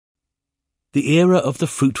The era of the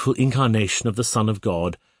fruitful incarnation of the Son of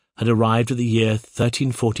God had arrived at the year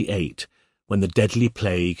 1348, when the deadly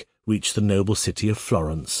plague reached the noble city of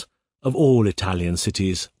Florence, of all Italian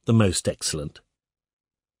cities the most excellent.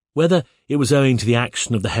 Whether it was owing to the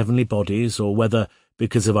action of the heavenly bodies, or whether,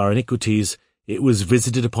 because of our iniquities, it was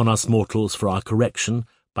visited upon us mortals for our correction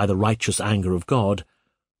by the righteous anger of God,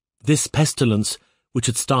 this pestilence, which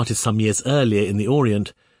had started some years earlier in the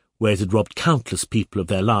Orient, where it had robbed countless people of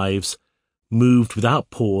their lives, moved without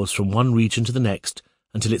pause from one region to the next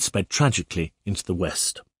until it spread tragically into the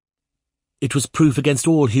West. It was proof against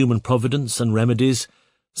all human providence and remedies,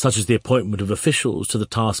 such as the appointment of officials to the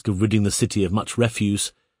task of ridding the city of much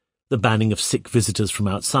refuse, the banning of sick visitors from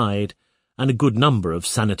outside, and a good number of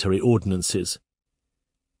sanitary ordinances.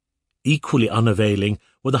 Equally unavailing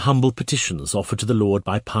were the humble petitions offered to the Lord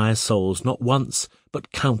by pious souls not once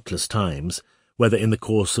but countless times, whether in the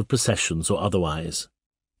course of processions or otherwise.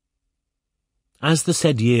 As the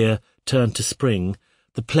said year turned to spring,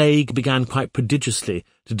 the plague began quite prodigiously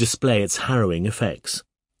to display its harrowing effects.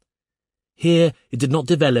 Here it did not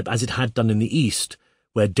develop as it had done in the East,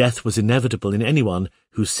 where death was inevitable in anyone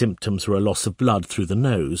whose symptoms were a loss of blood through the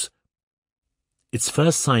nose. Its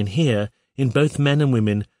first sign here, in both men and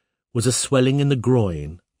women, was a swelling in the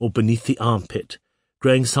groin, or beneath the armpit,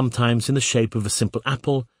 growing sometimes in the shape of a simple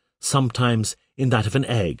apple, sometimes in that of an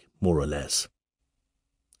egg, more or less.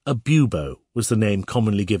 A bubo was the name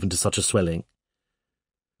commonly given to such a swelling.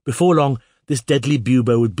 Before long, this deadly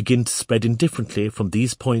bubo would begin to spread indifferently from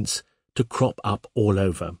these points to crop up all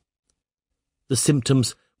over. The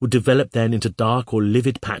symptoms would develop then into dark or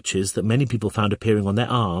livid patches that many people found appearing on their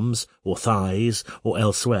arms, or thighs, or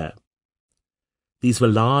elsewhere. These were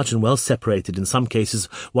large and well separated in some cases,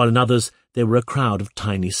 while in others there were a crowd of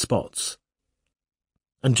tiny spots.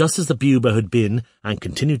 And just as the bubo had been, and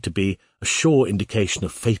continued to be, a sure indication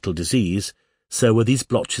of fatal disease, so were these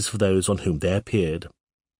blotches for those on whom they appeared.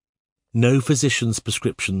 No physician's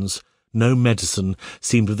prescriptions, no medicine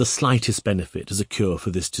seemed of the slightest benefit as a cure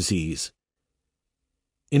for this disease.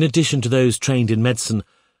 In addition to those trained in medicine,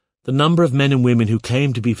 the number of men and women who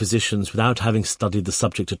claimed to be physicians without having studied the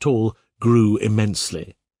subject at all grew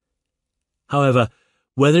immensely. However,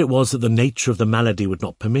 whether it was that the nature of the malady would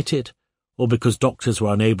not permit it, or because doctors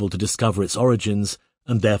were unable to discover its origins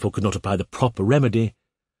and therefore could not apply the proper remedy,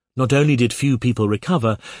 not only did few people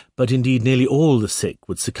recover, but indeed nearly all the sick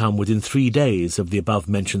would succumb within 3 days of the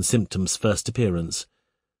above-mentioned symptoms' first appearance.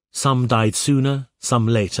 Some died sooner, some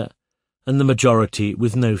later, and the majority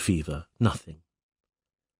with no fever, nothing.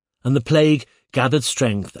 And the plague gathered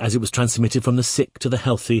strength as it was transmitted from the sick to the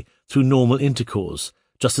healthy through normal intercourse,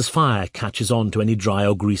 just as fire catches on to any dry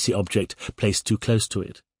or greasy object placed too close to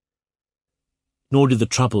it. Nor did the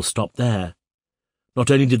trouble stop there.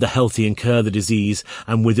 Not only did the healthy incur the disease,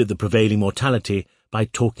 and with it the prevailing mortality, by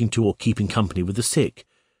talking to or keeping company with the sick.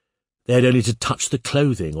 They had only to touch the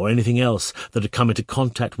clothing or anything else that had come into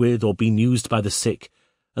contact with or been used by the sick,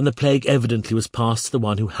 and the plague evidently was passed to the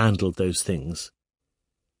one who handled those things.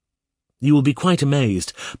 You will be quite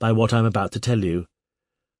amazed by what I am about to tell you.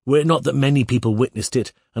 Were it not that many people witnessed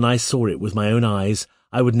it, and I saw it with my own eyes,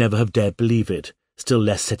 I would never have dared believe it, still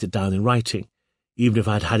less set it down in writing, even if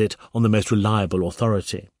I had had it on the most reliable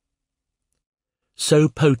authority. So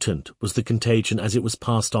potent was the contagion as it was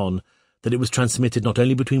passed on, that it was transmitted not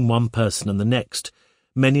only between one person and the next,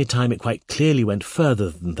 many a time it quite clearly went further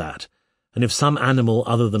than that, and if some animal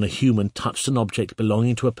other than a human touched an object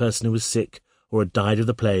belonging to a person who was sick or had died of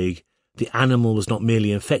the plague, the animal was not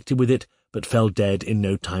merely infected with it, but fell dead in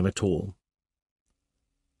no time at all.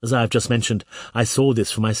 As I have just mentioned, I saw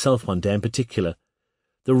this for myself one day in particular.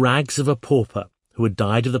 The rags of a pauper who had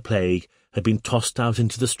died of the plague had been tossed out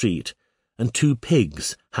into the street, and 2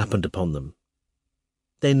 pigs happened upon them.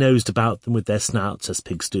 They nosed about them with their snouts, as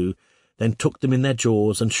pigs do, then took them in their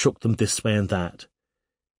jaws and shook them this way and that.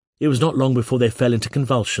 It was not long before they fell into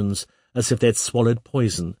convulsions, as if they had swallowed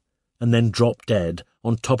poison, and then dropped dead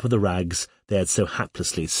on top of the rags they had so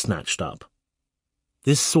haplessly snatched up.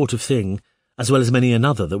 This sort of thing, as well as many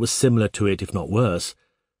another that was similar to it, if not worse,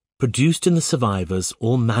 produced in the survivors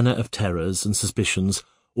all manner of terrors and suspicions,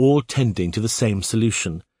 all tending to the same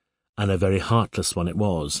solution, and a very heartless one it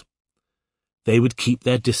was. They would keep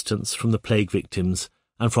their distance from the plague victims,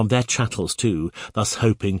 and from their chattels too, thus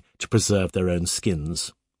hoping to preserve their own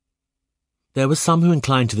skins. There were some who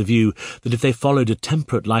inclined to the view that if they followed a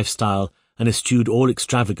temperate lifestyle and eschewed all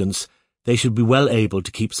extravagance, they should be well able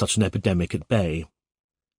to keep such an epidemic at bay.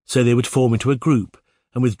 So they would form into a group,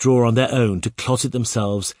 and withdraw on their own to closet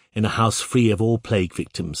themselves in a house free of all plague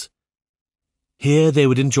victims. Here they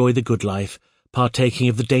would enjoy the good life, partaking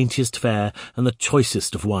of the daintiest fare and the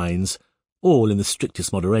choicest of wines, all in the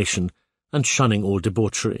strictest moderation, and shunning all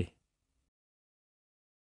debauchery.